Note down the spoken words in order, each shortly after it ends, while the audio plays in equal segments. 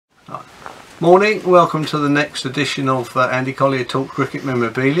Morning, welcome to the next edition of Andy Collier-talks Cricket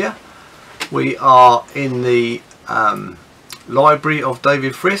Memorabilia. We are in the library of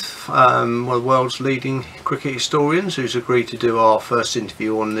David Frith, one of the world's leading cricket historians, who's agreed to do our first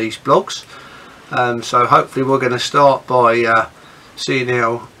interview on these blogs. So hopefully we're going to start by seeing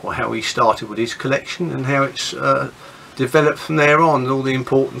how he started with his collection and how it's developed from there on, all the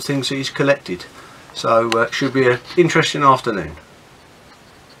important things that he's collected. So it should be an interesting afternoon.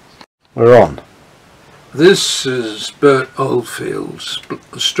 We're on. This is Bert Oldfield's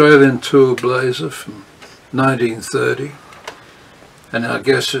Australian Tour Blazer from 1930, and I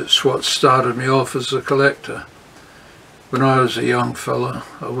guess it's what started me off as a collector. When I was a young fella,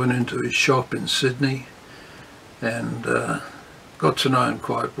 I went into his shop in Sydney and got to know him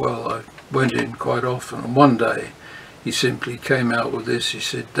quite well. I went in quite often, and one day he simply came out with this. He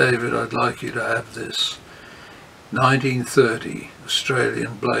said, "David, I'd like you to have this 1930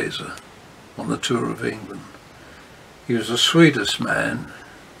 Australian blazer on the Tour of England." He was the sweetest man,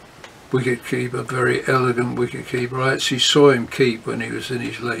 wicketkeeper, very elegant wicketkeeper. I actually saw him keep when he was in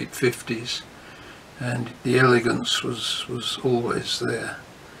his late 50s, and the elegance was always there.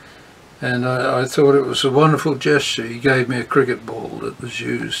 And I thought it was a wonderful gesture. He gave me a cricket ball that was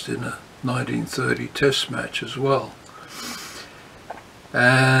used in a 1930 test match as well.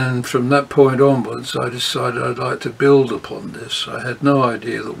 And from that point onwards I decided I'd like to build upon this. I had no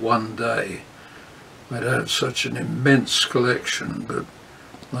idea that one day I'd have such an immense collection, but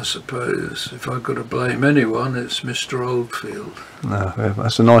I suppose if I've got to blame anyone, it's Mr. Oldfield. No,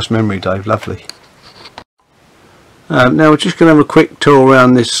 that's a nice memory, Dave, lovely. Now we're just going to have a quick tour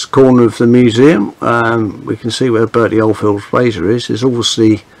around this corner of the museum. We can see where Bertie Oldfield's blazer is. There's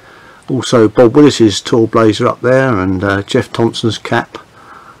obviously also Bob Willis's tour blazer up there, and Jeff Thompson's cap,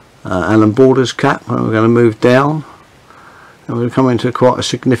 Alan Border's cap. And we're going to move down and we're going to come into quite a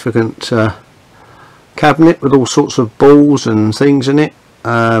significant cabinet with all sorts of balls and things in it,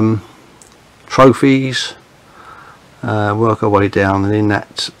 trophies. Work our way down, and in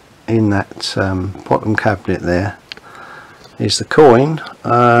that bottom cabinet there is the coin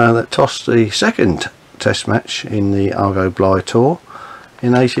that tossed the second test match in the Argo Bly Tour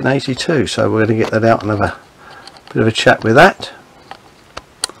in 1882. So we're going to get that out and have a bit of a chat with that.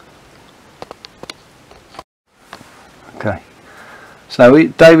 Okay, so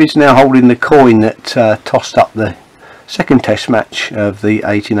David's now holding the coin that tossed up the second test match of the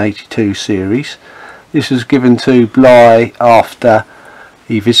 1882 series. This was given to Bly after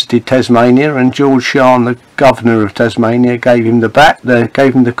he visited Tasmania, and George Sharn, the governor of Tasmania, gave him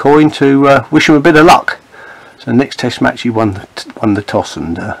the coin to wish him a bit of luck. So next test match he won the toss,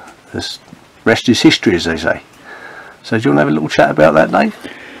 and the rest is history, as they say. So do you want to have a little chat about that, Dave?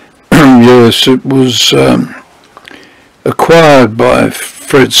 Yes, it was acquired by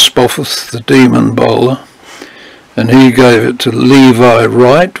Fred Spofford, the demon bowler, and he gave it to Levi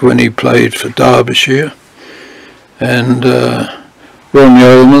Wright when he played for Derbyshire, and Ron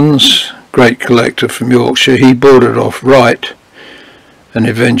Yeomans, great collector from Yorkshire, he bought it off Wright, and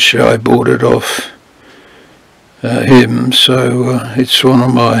eventually I bought it off him. So it's one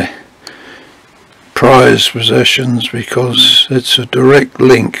of my prized possessions because it's a direct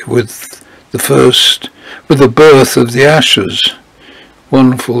link with the birth of the Ashes.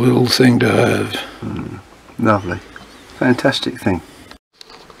 Wonderful little thing to have. Lovely, fantastic thing.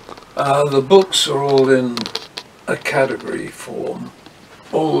 The books are all in a category form.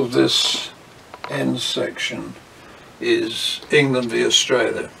 All of this end section is England v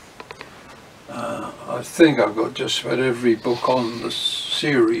Australia. I think I've got just about every book on the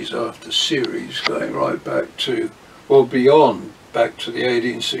series after series, going right back to, or beyond, back to the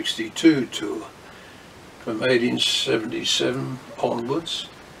 1862 tour, from 1877 onwards.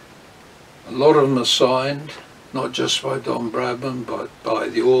 A lot of them are signed, not just by Don Bradman, but by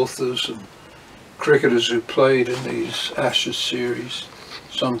the authors and cricketers who played in these Ashes series,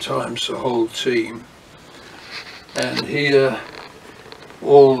 sometimes the whole team. And here,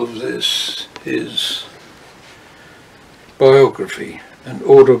 all of this is biography and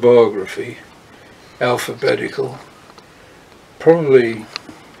autobiography, alphabetical. Probably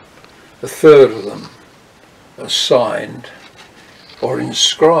a third of them are signed or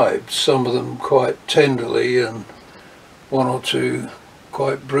inscribed, some of them quite tenderly and one or two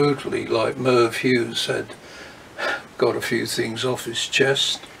quite brutally, like Merv Hughes had got a few things off his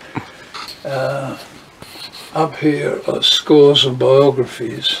chest. Up here are scores of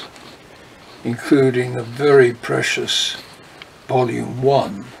biographies, including a very precious volume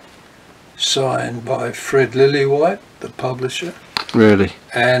 1 signed by Fred Lillywhite, the publisher. Really?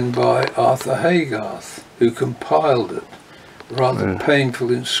 And by Arthur Haygarth, who compiled it. Rather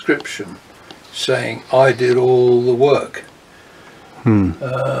painful inscription. saying I did all the work.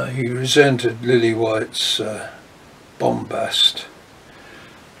 He resented Lillywhite's bombast.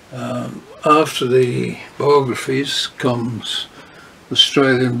 After the biographies comes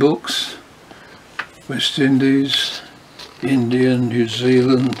Australian books, West Indies, India, New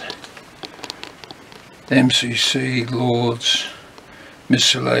Zealand, MCC, Lords,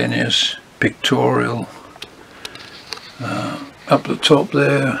 miscellaneous, pictorial. Up the top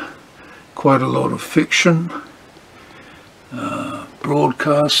there, quite a lot of fiction,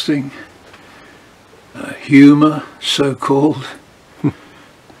 broadcasting, humour, so-called,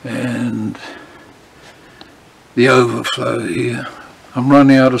 and the overflow here. I'm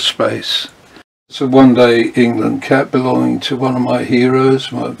running out of space. It's a One Day England cap belonging to one of my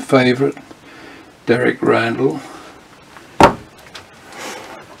heroes, my favourite, Derek Randall.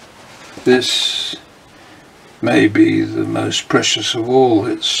 This may be the most precious of all.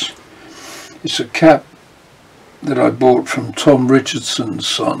 It's a cap that I bought from Tom Richardson's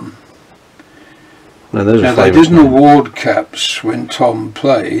son. Now they didn't award caps when Tom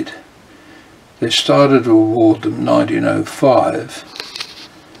played. They started to award them 1905,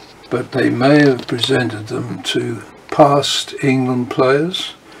 but they may have presented them to past England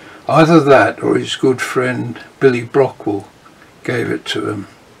players. Either that or his good friend Billy Brockwell gave it to him.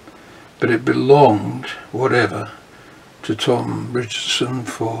 But it belonged, whatever, to Tom Richardson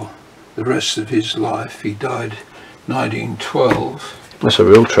for the rest of his life. He died 1912. That's a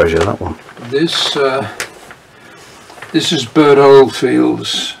real treasure, that one. This is Bert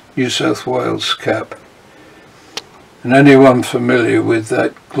Oldfield's New South Wales cap. And anyone familiar with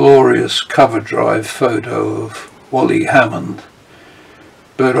that glorious cover drive photo of Wally Hammond,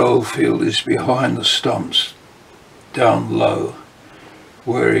 Bert Oldfield is behind the stumps, down low,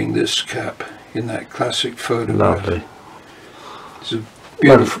 wearing this cap in that classic photograph. Lovely. It's a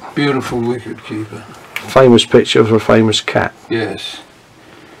beautiful, beautiful wicketkeeper. Famous picture of a famous cap. Yes.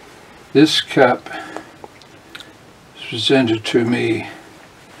 This cap was presented to me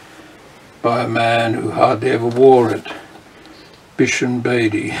by a man who hardly ever wore it, Bishan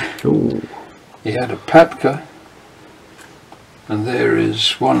Bedi. Ooh. He had a patka, and there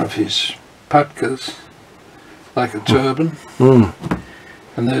is one of his patkas, like a turban.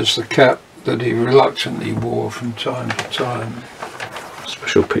 And there's the cap that he reluctantly wore from time to time.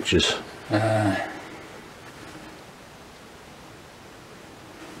 Special pictures.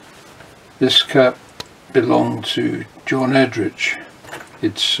 This cap belonged to John Edrich.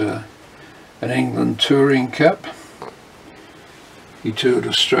 It's an England touring cap. He toured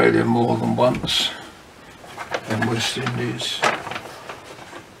Australia more than once, and West Indies.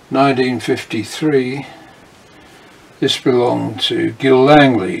 1953. This belonged to Gil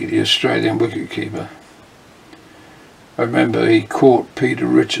Langley, the Australian wicketkeeper. I remember he caught Peter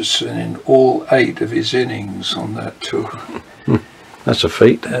Richardson in all 8 of his innings on that tour. That's a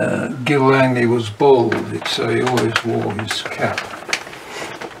feat. Gil Langley was bald, so he always wore his cap.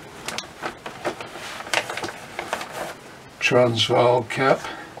 Transvaal cap.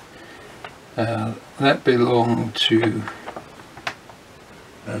 That belonged to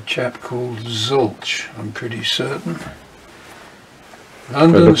a chap called Zulch, I'm pretty certain.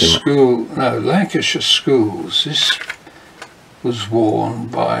 London School, no, Lancashire Schools. This was worn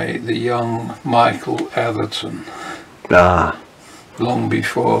by the young Michael Atherton. Long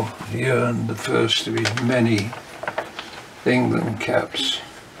before he earned the first of his many England caps.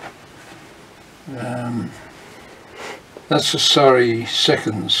 That's a Surrey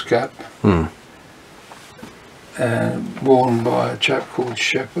Seconds cap. Worn by a chap called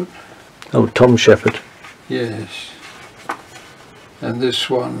Shepherd. Oh, Tom Shepherd. Yes. And this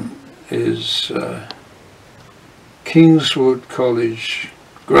one is Kingswood College,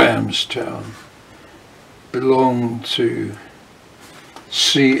 Grahamstown. Belonged to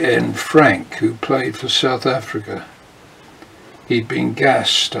C.N. Frank, who played for South Africa. He'd been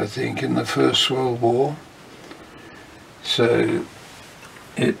gassed, I think, in the First World War. So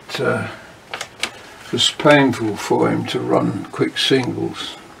it was painful for him to run quick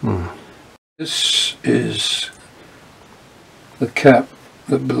singles. This is the cap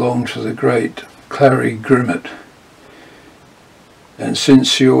that belonged to the great Clary Grimmett, and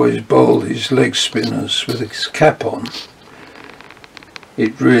since he always bowled his leg spinners with his cap on,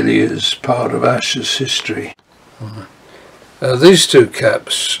 it really is part of Ashes history. These 2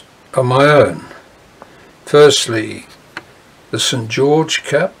 caps are my own. Firstly, the St George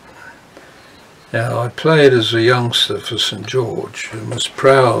cap. Now, I played as a youngster for St George and was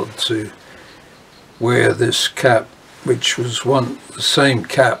proud to wear this cap, which was the same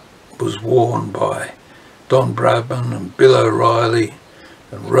cap was worn by Don Bradman and Bill O'Reilly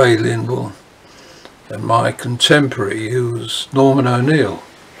and Ray Lindwell and my contemporary, who was Norman O'Neill.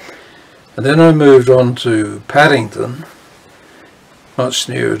 And then I moved on to Paddington, much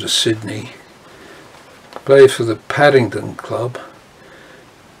nearer to Sydney, played for the Paddington Club,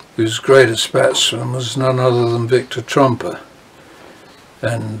 whose greatest batsman was none other than Victor Trumper.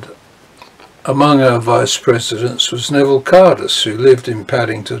 And among our vice presidents was Neville Cardus, who lived in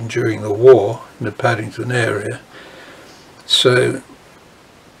Paddington during the war, in the Paddington area. So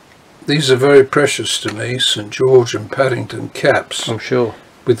these are very precious to me, St George and Paddington caps. I'm sure.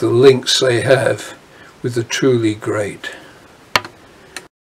 With the links they have with the truly great.